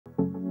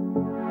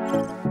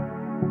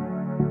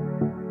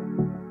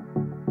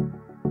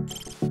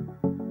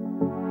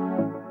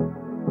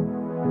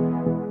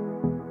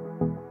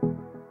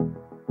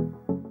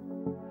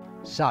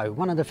So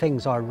one of the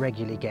things I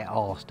regularly get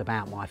asked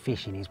about my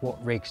fishing is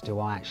what rigs do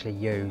I actually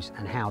use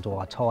and how do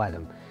I tie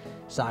them.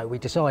 So we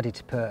decided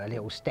to put a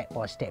little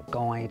step-by-step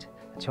guide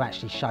to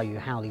actually show you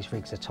how these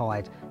rigs are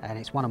tied, and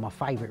it's one of my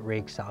favourite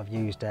rigs that I've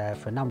used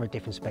for a number of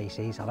different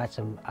species. I've had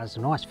some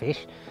nice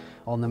fish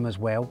on them as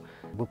well.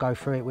 We'll go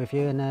through it with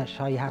you and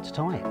show you how to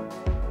tie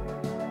it.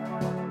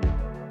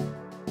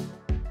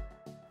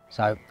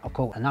 So I've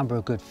caught a number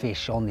of good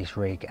fish on this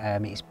rig.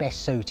 It's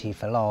best suited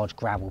for large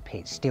gravel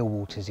pits, still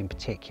waters in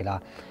particular.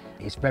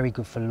 It's very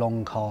good for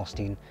long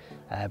casting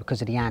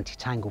because of the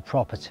anti-tangle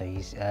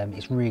properties.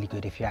 It's really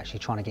good if you're actually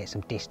trying to get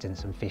some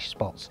distance and fish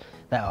spots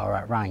that are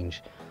at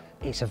range.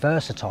 It's a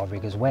versatile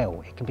rig as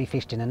well. It can be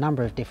fished in a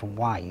number of different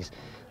ways,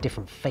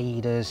 different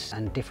feeders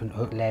and different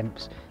hook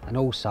lengths, and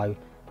also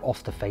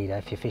off the feeder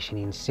if you're fishing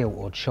in silt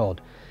or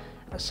chod.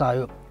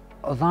 So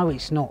although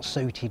it's not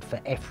suited for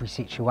every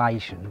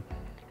situation,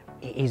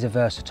 it is a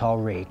versatile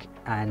rig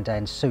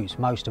and suits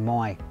most of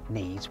my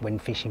needs when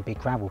fishing big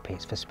gravel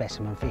pits for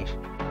specimen fish.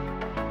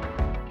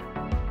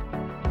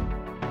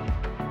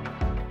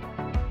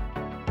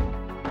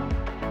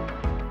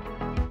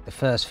 The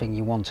first thing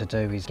you want to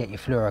do is get your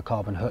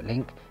fluorocarbon hook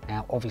link.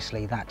 Now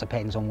obviously that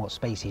depends on what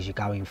species you're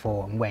going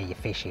for and where you're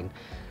fishing.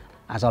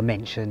 As I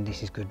mentioned,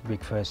 this is good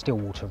rig for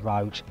stillwater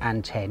roach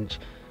and tench.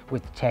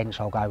 With the tench,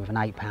 I'll go with an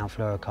 8-pound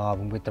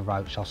fluorocarbon. With the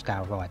roach, I'll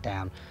scale right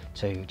down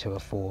to a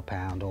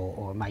 4-pound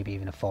or maybe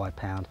even a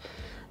 5-pound.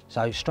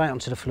 So straight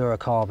onto the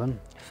fluorocarbon.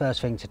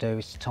 First thing to do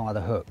is to tie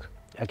the hook.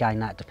 Again,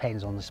 that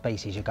depends on the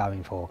species you're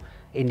going for.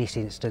 In this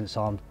instance,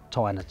 I'm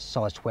tying a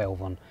size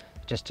 12 on,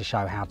 just to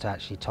show how to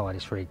actually tie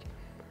this rig.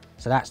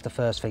 So that's the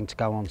first thing to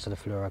go onto the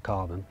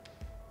fluorocarbon.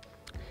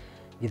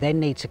 You then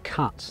need to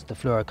cut the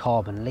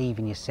fluorocarbon,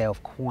 leaving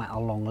yourself quite a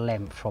long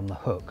length from the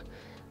hook.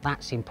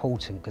 That's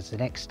important because the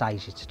next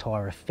stage is to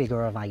tie a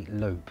figure-of-8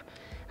 loop,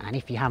 and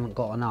if you haven't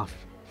got enough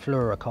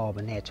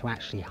fluorocarbon there to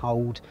actually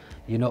hold,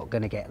 you're not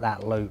going to get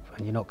that loop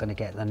and you're not going to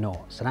get the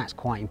knot. So that's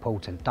quite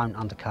important, don't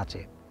undercut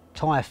it.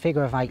 Tie a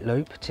figure-of-8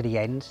 loop to the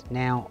end.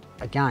 Now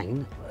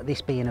again, this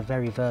being a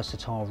very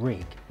versatile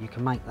rig, you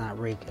can make that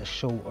rig as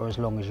short or as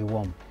long as you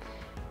want.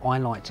 I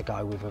like to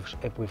go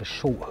with a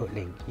short hook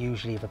link,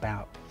 usually of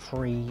about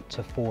 3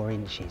 to 4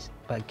 inches.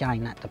 But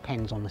again, that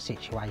depends on the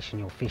situation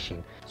you're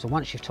fishing. So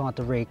once you've tied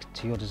the rig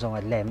to your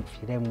desired length,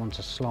 you then want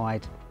to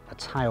slide a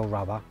tail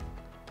rubber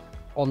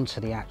onto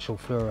the actual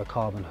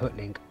fluorocarbon hook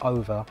link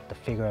over the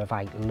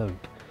figure-of-8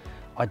 loop.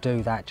 I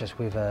do that just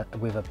with a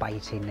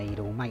baiting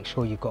needle. Make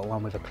sure you've got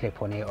one with a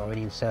clip on it or an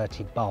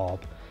inserted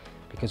barb,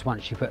 because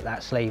once you put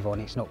that sleeve on,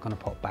 it's not going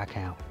to pop back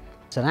out.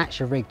 So that's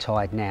your rig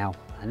tied now,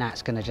 and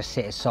that's going to just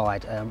sit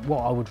aside.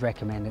 What I would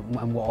recommend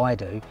and what I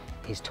do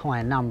is tie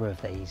a number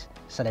of these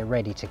so they're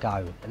ready to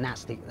go, and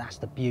that's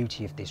the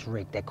beauty of this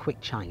rig. They're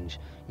quick change.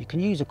 You can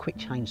use a quick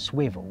change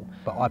swivel,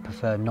 but I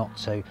prefer not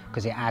to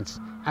because it adds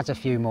a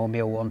few more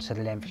mil onto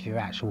the length of your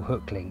actual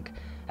hook link.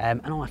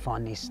 And I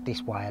find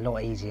this way a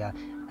lot easier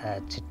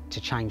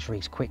to change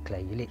rigs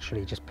quickly. You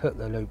literally just put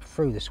the loop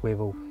through the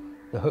swivel,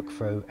 the hook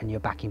through, and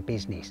you're back in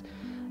business.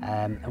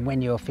 And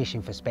when you're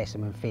fishing for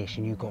specimen fish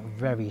and you've got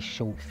very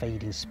short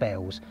feeding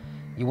spells,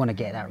 you want to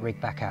get that rig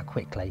back out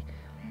quickly,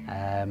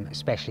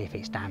 especially if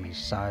it's damaged.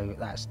 So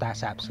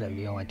that's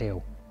absolutely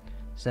ideal.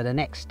 So the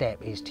next step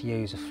is to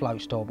use a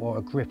float stop or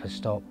a gripper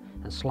stop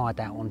and slide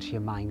that onto your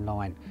main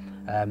line.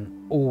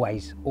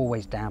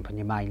 Always dampen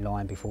your main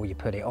line before you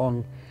put it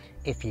on.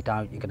 If you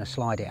don't, you're going to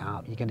slide it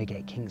up, you're going to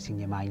get kinks in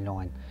your main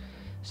line.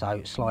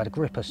 So slide a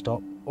gripper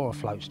stop or a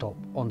float stop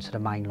onto the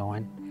main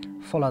line,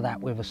 follow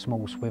that with a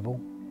small swivel,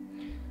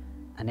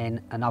 and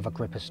then another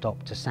gripper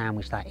stop to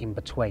sandwich that in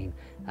between,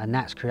 and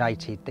that's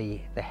created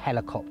the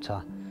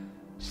helicopter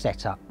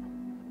setup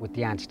with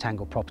the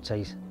anti-tangle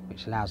properties,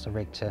 which allows the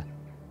rig to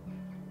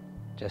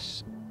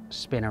just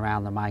spin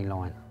around the main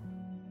line.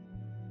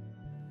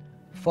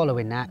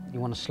 Following that, you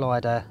want to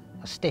slide a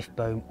stiff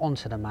boom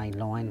onto the main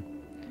line,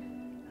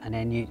 and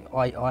then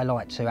I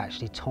like to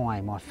actually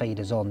tie my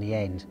feeders on the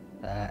end.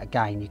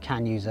 Again, you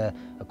can use a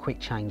quick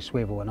change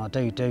swivel, and I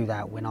do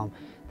that when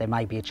there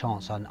may be a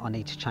chance I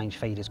need to change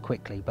feeders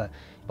quickly, but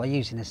by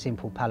using a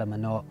simple Palomar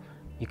knot,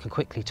 you can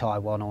quickly tie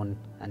one on,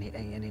 and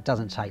it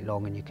doesn't take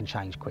long, and you can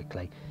change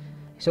quickly.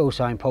 It's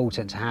also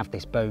important to have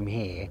this boom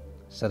here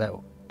so that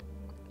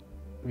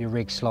your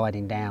rig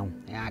sliding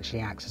down, it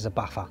actually acts as a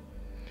buffer.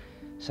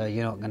 So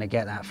you're not going to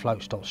get that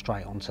float stop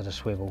straight onto the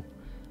swivel,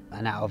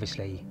 and that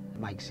obviously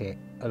makes it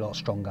a lot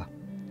stronger.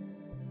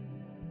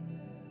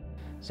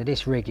 So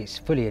this rig is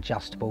fully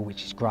adjustable,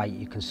 which is great.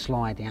 You can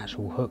slide the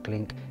actual hook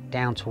link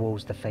down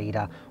towards the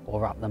feeder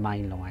or up the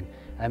main line.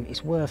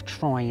 It's worth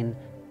trying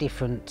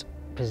different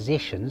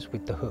positions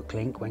with the hook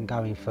link when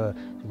going for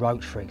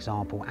roach, for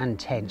example, and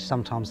tench.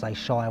 Sometimes they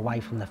shy away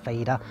from the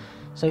feeder,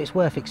 so it's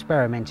worth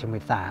experimenting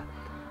with that.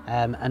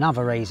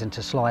 Another reason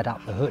to slide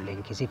up the hook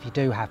link is if you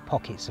do have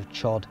pockets of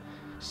chod,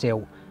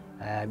 silt,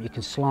 you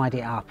can slide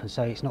it up, and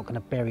so it's not going to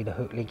bury the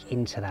hook link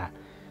into that.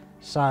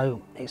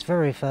 So it's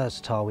very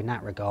versatile in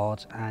that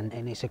regard, and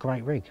it's a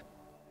great rig.